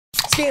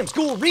Scam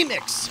School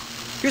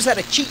Remix. Here's how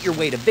to cheat your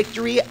way to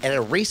victory at a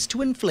race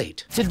to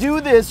inflate. To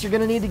do this, you're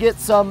gonna need to get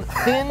some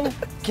thin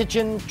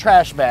kitchen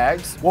trash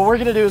bags. What we're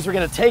gonna do is we're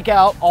gonna take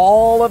out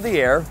all of the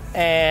air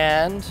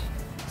and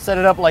set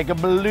it up like a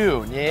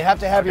balloon. You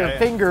have to have your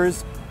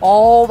fingers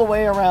all the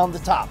way around the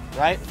top,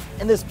 right?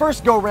 In this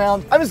first go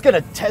round, I'm just gonna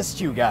test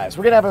you guys.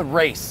 We're gonna have a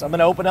race. I'm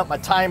gonna open up my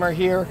timer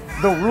here.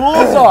 The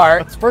rules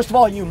are, first of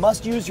all, you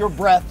must use your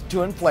breath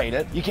to inflate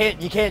it. You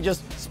can't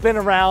just spin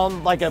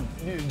around like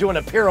doing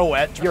a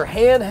pirouette. Your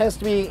hand has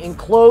to be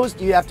enclosed.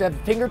 You have to have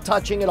finger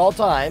touching at all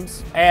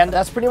times. And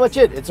that's pretty much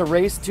it. It's a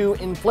race to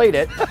inflate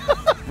it.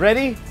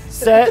 Ready,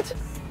 set,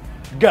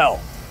 go.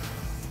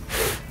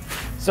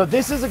 So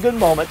this is a good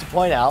moment to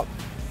point out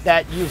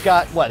that you've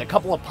got, what, a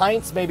couple of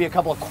pints, maybe a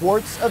couple of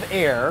quarts of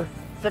air.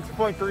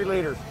 6.3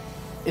 liters.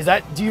 Is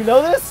that, do you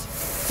know this?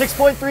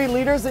 6.3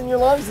 liters in your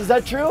lungs, is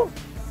that true?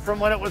 From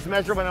when it was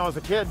measured when I was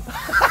a kid.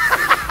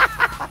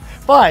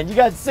 Fine, you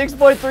got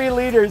 6.3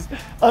 liters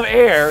of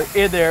air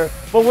in there,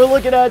 but we're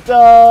looking at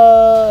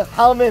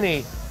how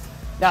many?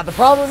 Now the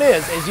problem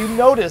is you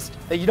noticed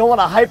that you don't want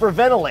to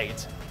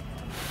hyperventilate.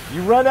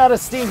 You run out of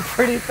steam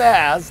pretty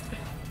fast,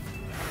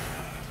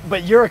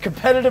 but you're a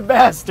competitive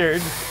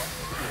bastard.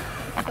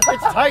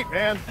 It's tight,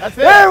 man. That's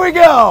it. There we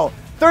go.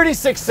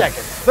 36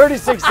 seconds.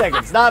 36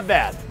 seconds. Not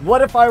bad.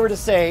 What if I were to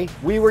say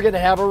we were going to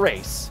have a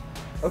race?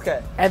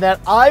 Okay. And that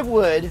I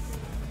would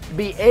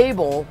be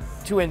able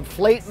to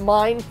inflate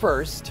mine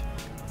first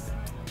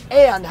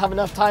and have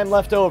enough time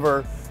left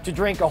over to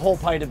drink a whole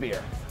pint of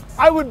beer.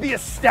 I would be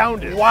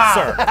astounded. Wow.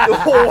 Sir.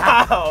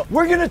 Wow.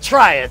 We're going to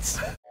try it.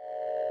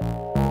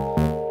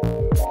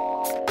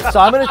 So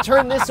I'm going to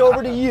turn this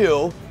over to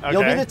you. Okay.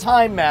 You'll be the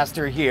time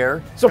master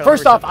here. So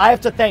first off, I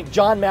have to thank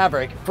John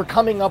Maverick for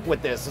coming up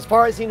with this. As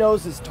far as he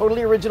knows, it's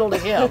totally original to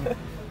him.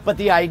 But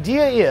the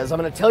idea is, I'm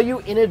going to tell you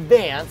in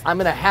advance, I'm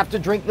going to have to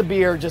drink the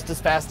beer just as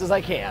fast as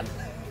I can.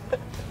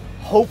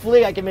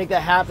 Hopefully I can make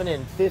that happen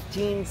in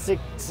 15,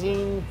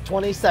 16,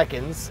 20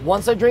 seconds.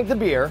 Once I drink the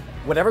beer,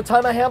 whatever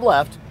time I have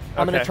left,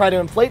 I'm going to try to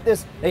inflate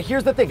this. Now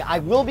here's the thing, I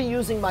will be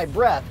using my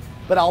breath,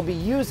 but I'll be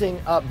using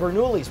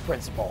Bernoulli's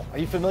principle. Are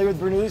you familiar with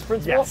Bernoulli's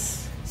principle?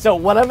 Yes. So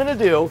what I'm gonna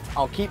do,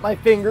 I'll keep my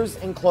fingers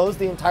enclosed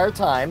the entire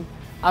time.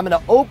 I'm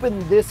gonna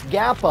open this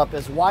gap up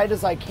as wide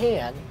as I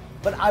can,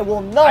 but I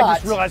will not— I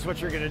just realized what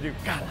you're gonna do.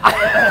 God.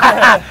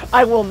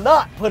 I will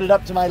not put it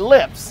up to my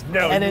lips.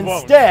 No, and you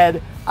won't.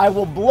 instead, I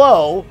will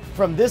blow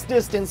from this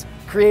distance,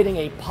 creating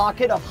a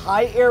pocket of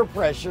high air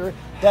pressure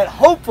that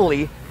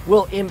hopefully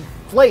will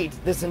inflate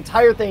this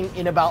entire thing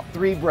in about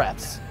 3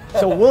 breaths.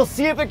 So we'll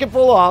see if it can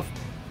pull off.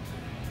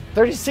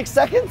 36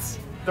 seconds?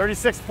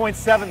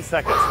 36.7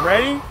 seconds.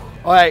 Ready?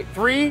 All right.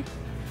 3,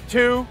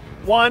 2,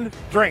 1,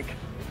 drink.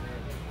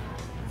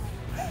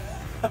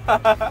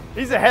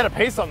 He's ahead of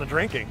pace on the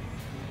drinking.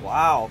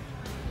 Wow.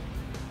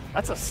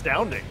 That's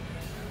astounding.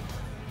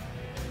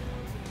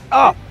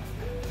 Oh,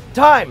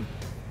 time.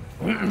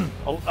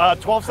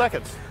 12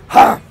 seconds.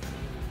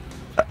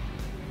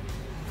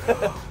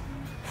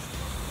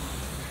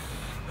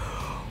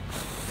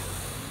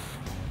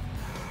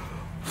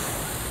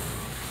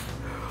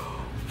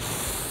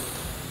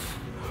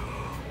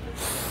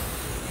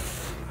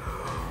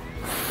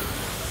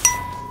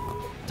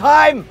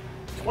 Time.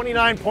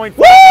 29.4.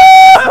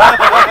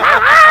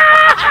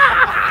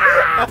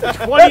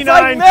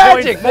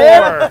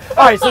 29.4. All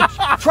right, so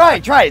try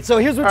it. So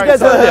here's what you guys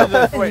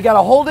gotta do. You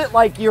gotta hold it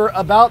like you're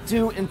about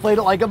to inflate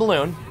it like a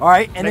balloon. All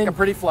right, and make then a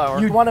pretty flower.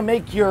 You want to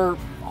make your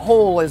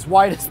hole as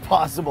wide as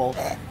possible.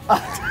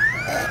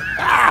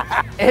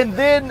 And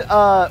then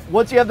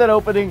once you have that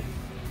opening,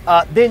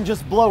 then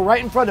just blow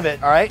right in front of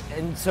it. All right,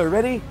 and so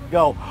ready,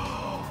 go.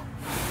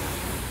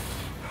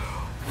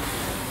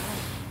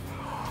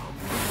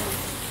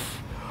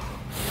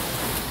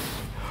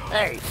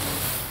 Hey.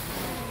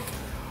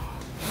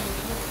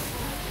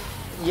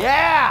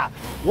 Yeah!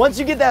 Once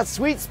you get that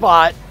sweet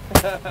spot,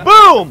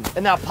 boom!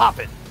 And now pop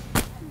it.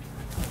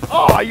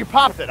 Oh, you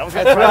popped it. I was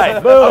gonna try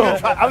it. Boom.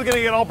 I was gonna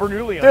get all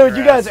Bernoulli on Dude,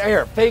 you guys are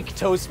here. Fake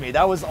toast me.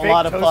 That was a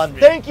lot of fun.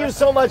 Thank you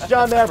so much,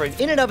 John Maverick.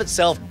 In and of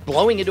itself,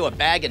 blowing into a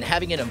bag and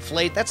having it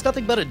inflate, that's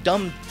nothing but a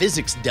dumb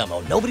physics demo.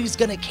 Nobody's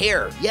gonna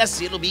care.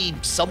 Yes, it'll be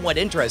somewhat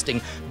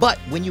interesting, but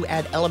when you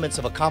add elements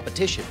of a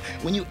competition,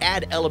 when you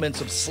add elements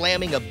of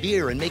slamming a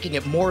beer and making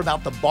it more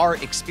about the bar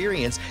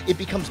experience, it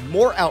becomes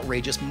more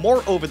outrageous,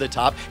 more over the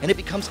top, and it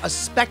becomes a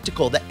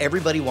spectacle that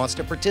everybody wants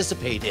to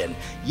participate in.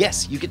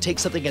 Yes, you could take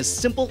something as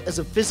simple as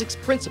a physics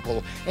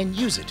principle and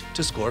use it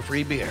to score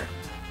free beer.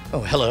 Oh,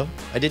 hello.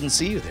 I didn't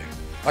see you there.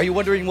 Are you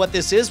wondering what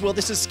this is? Well,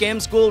 this is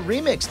Scam School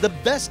Remix, the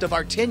best of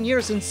our 10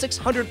 years and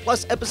 600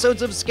 plus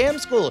episodes of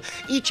Scam School.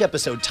 Each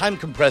episode time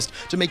compressed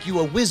to make you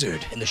a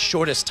wizard in the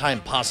shortest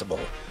time possible.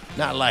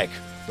 Not like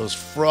those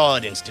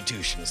fraud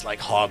institutions like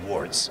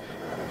Hogwarts.